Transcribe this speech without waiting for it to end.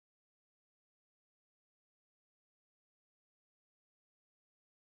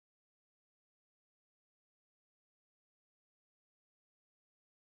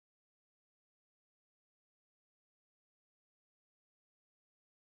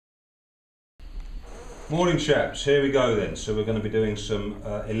Morning chaps, here we go then. So we're going to be doing some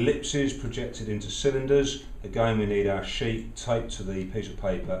ellipses projected into cylinders. Again, we need our sheet taped to the piece of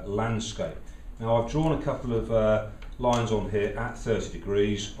paper, landscape. Now I've drawn a couple of lines on here at 30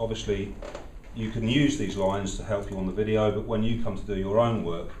 degrees. Obviously you can use these lines to help you on the video, but when you come to do your own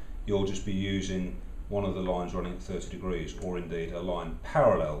work, you'll just be using one of the lines running at 30 degrees, or indeed a line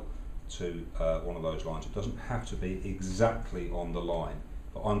parallel to one of those lines. It doesn't have to be exactly on the line,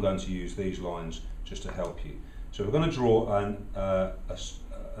 but I'm going to use these lines just to help you. So we're going to draw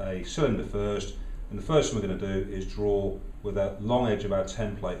a cylinder first, and the first thing we're going to do is draw with a long edge of our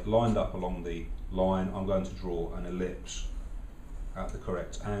template lined up along the line. I'm going to draw an ellipse at the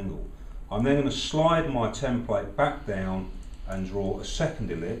correct angle. I'm then going to slide my template back down and draw a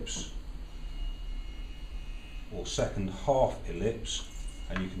second ellipse, or second half ellipse,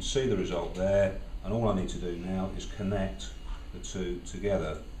 and you can see the result there, and all I need to do now is connect the two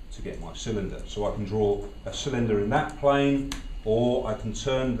together to get my cylinder. So I can draw a cylinder in that plane, or I can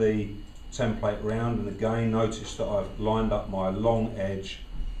turn the template round, and again notice that I've lined up my long edge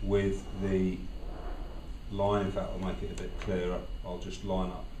with the line. In fact, I'll make it a bit clearer. I'll just line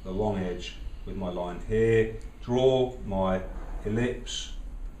up the long edge with my line here, draw my ellipse,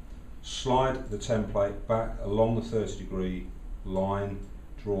 slide the template back along the 30 degree line,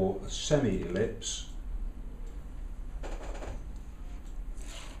 draw a semi-ellipse,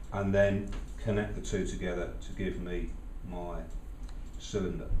 and then connect the two together to give me my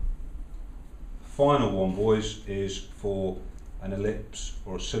cylinder. The final one, boys, is for an ellipse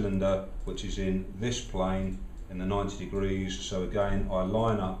or a cylinder which is in this plane in the 90 degrees. So again, I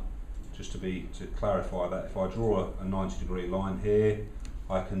line up, just to clarify that, if I draw a 90 degree line here,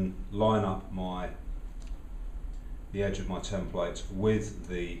 I can line up the edge of my template with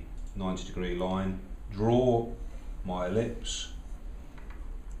the 90 degree line, draw my ellipse,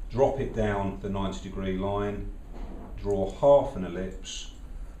 drop it down the 90 degree line, draw half an ellipse,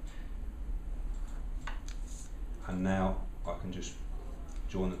 and now I can just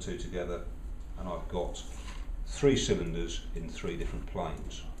join the two together, and I've got three cylinders in three different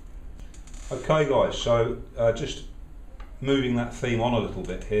planes. Okay guys, so just moving that theme on a little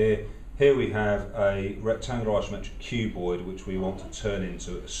bit here. Here we have a rectangular isometric cuboid which we want to turn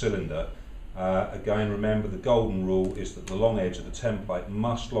into a cylinder. Again, remember the golden rule is that the long edge of the template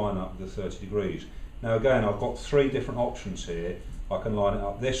must line up with the 30 degrees. Now again, I've got three different options here. I can line it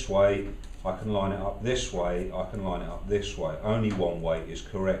up this way, I can line it up this way, I can line it up this way. Only one way is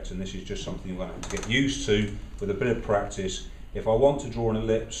correct, and this is just something you're going to have to get used to with a bit of practice. If I want to draw an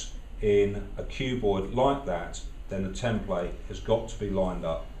ellipse in a cuboid like that, then the template has got to be lined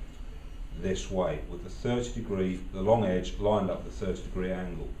up this way with the 30 degree, the long edge lined up with the 30 degree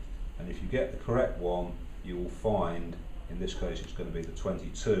angle. And if you get the correct one, you will find, in this case it's going to be the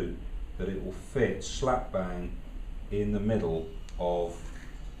 22, that it will fit slap bang in the middle of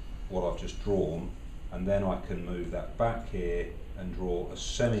what I've just drawn, and then I can move that back here and draw a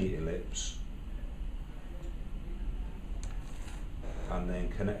semi-ellipse, and then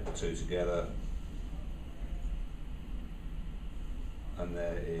connect the two together, and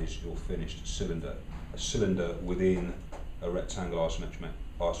there is your finished cylinder. A cylinder within a rectangular isometric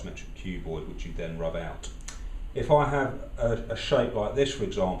cuboid, which you then rub out. If I have a shape like this, for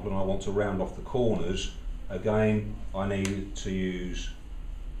example, and I want to round off the corners, again I need to use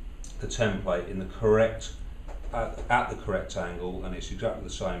the template in the correct at the correct angle, and it's exactly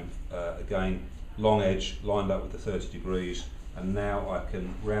the same. Again, long edge lined up with the 30 degrees, and now I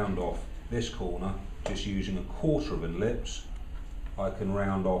can round off this corner just using a quarter of an ellipse. I can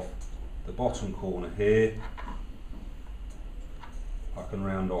round off the bottom corner here. I can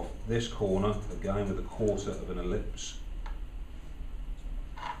round off this corner again with a quarter of an ellipse,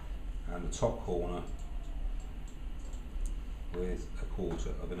 and the top corner with a quarter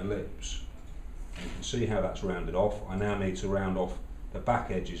of an ellipse. And you can see how that's rounded off. I now need to round off the back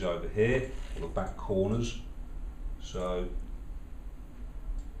edges over here, or the back corners. So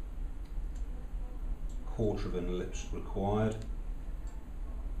quarter of an ellipse required.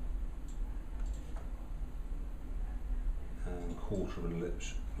 And quarter of an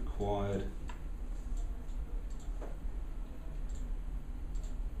ellipse required.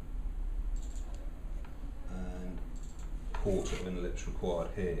 And quarter of an ellipse required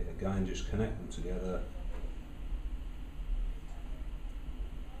here. Again, just connect them together.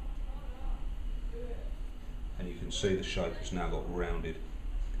 And you can see the shape has now got rounded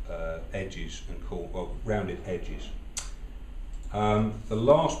edges and rounded edges. The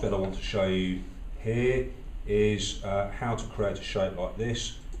last bit I want to show you here is how to create a shape like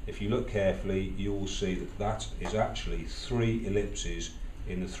this. If you look carefully, you will see that that is actually 3 ellipses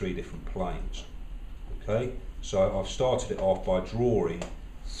in the 3 different planes. Okay, so I've started it off by drawing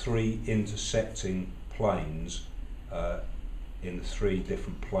 3 intersecting planes in the 3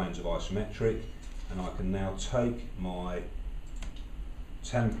 different planes of isometric, and I can now take my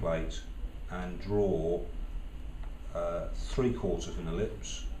template and draw 3/4 of an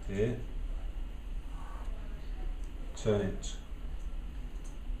ellipse here, turn it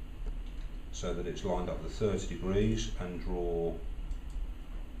so that it's lined up with 30 degrees, and draw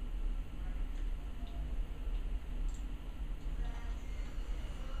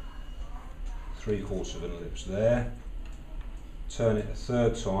three-quarters of an ellipse there, turn it a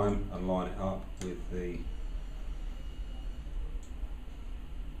 3rd time and line it up with the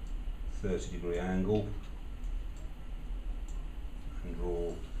 30-degree angle, and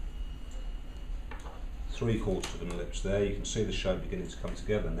draw 3/4 of an ellipse there. You can see the shape beginning to come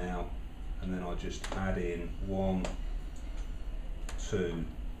together now, and then I just add in 1, 2,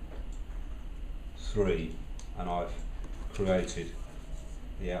 3, and I've created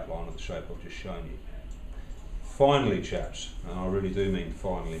the outline of the shape I've just shown you. Finally, chaps, and I really do mean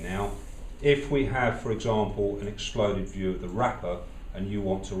finally now, if we have, for example, an exploded view of the wrapper and you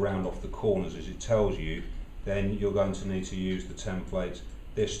want to round off the corners as it tells you, then you're going to need to use the template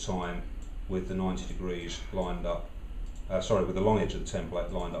this time with the 90 degrees lined up, with the long edge of the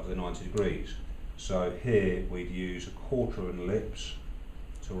template lined up with the 90 degrees. So here we'd use 1/4 of an ellipse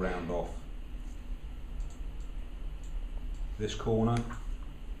to round off this corner.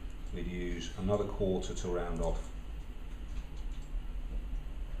 We'd use another 1/4 to round off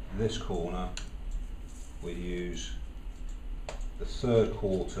this corner. We'd use the 3rd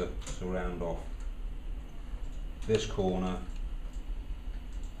 1/4 to round off this corner,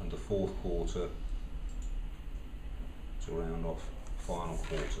 and the 4th 1/4 to round off the final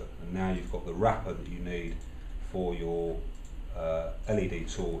 1/4. And now you've got the wrapper that you need for your LED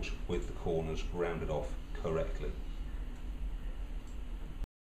torch with the corners rounded off correctly.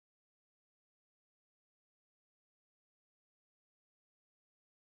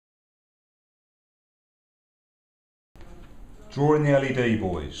 Drawing the LED,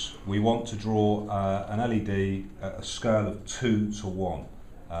 boys. We want to draw an LED at a scale of 2:1.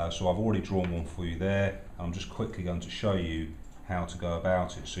 So I've already drawn one for you there. I'm just quickly going to show you how to go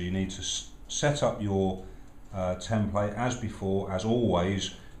about it. So you need to set up your template as before, as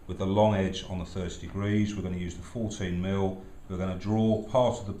always, with the long edge on the 30 degrees. We're going to use the 14mm. We're going to draw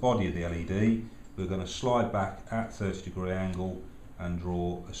part of the body of the LED. We're going to slide back at 30-degree angle and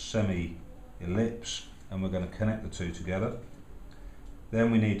draw a semi-ellipse, and we're going to connect the two together. Then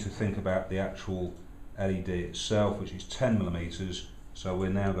we need to think about the actual LED itself, which is 10mm. So we're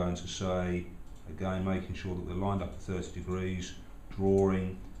now going to say, again, making sure that we're lined up at 30 degrees,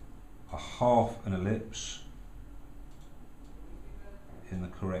 drawing a half an ellipse in the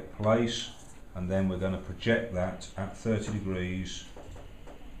correct place, and then we're going to project that at 30 degrees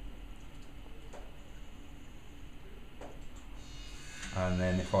and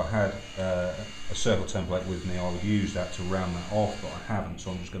then if I had a circle template with me, I would use that to round that off, but I haven't,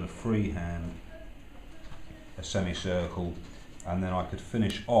 so I'm just going to freehand a semicircle, and then I could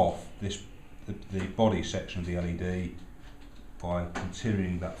finish off the body section of the LED by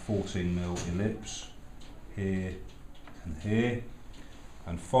continuing that 14mm ellipse here and here.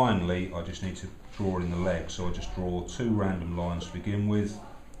 And finally I just need to draw in the leg, so I just draw 2 random lines to begin with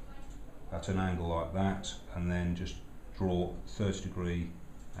at an angle like that, and then just draw 30-degree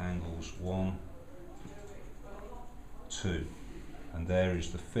angles 1, 2, and there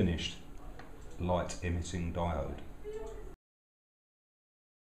is the finished light emitting diode.